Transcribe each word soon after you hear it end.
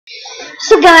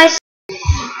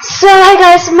Hi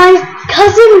guys, my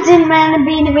cousin didn't want to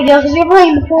be in the video because we were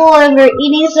playing the pool and we were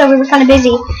eating, so we were kind of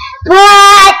busy.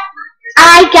 But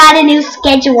I got a new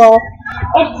schedule.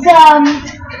 It's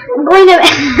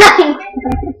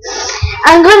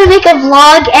I'm going to make a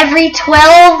vlog every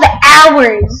 12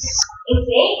 hours.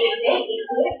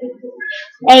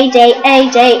 A day.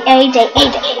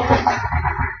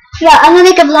 Yeah, I'm gonna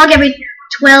make a vlog every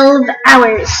 12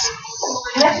 hours.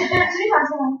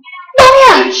 Oh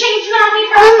yeah.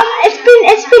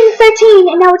 It's been 13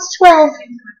 and now it's 12.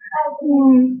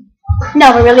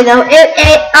 No, but really though,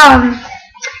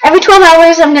 every 12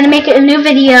 hours I'm gonna make a new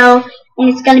video and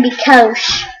it's gonna be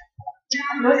Kosh.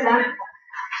 What's that?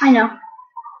 I know.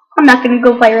 I'm not gonna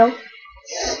go viral.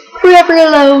 Forever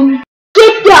alone.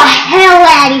 Get the hell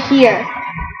out of here.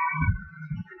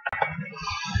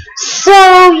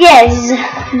 So yes.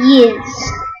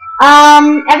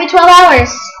 Every 12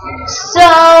 hours. So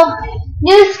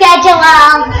new schedule.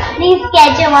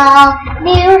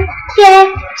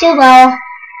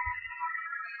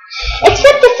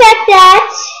 Except the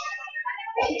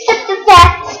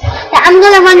fact that I'm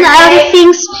gonna run out of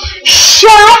things.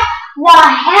 Shut the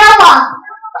hell up.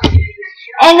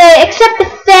 And except the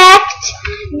fact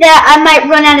that I might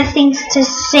run out of things to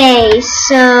say,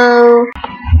 so.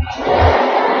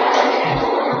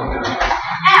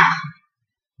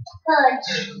 Fudge.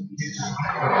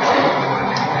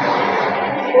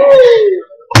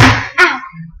 Ow.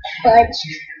 Fudge.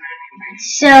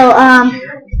 So,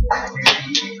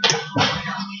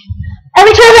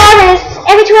 every 12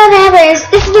 hours,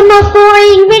 this is the most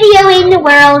boring video in the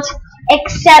world,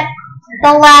 except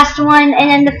the last one and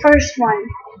then the first one.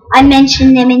 I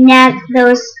mentioned them in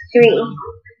those three.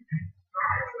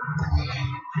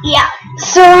 Yeah,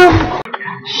 so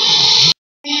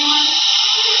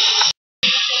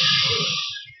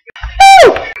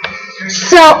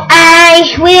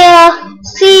I will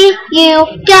see you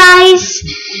guys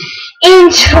in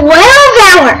 12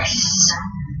 hours.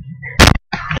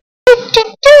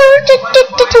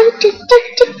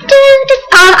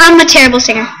 I'm a terrible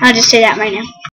singer. I'll just say that right now.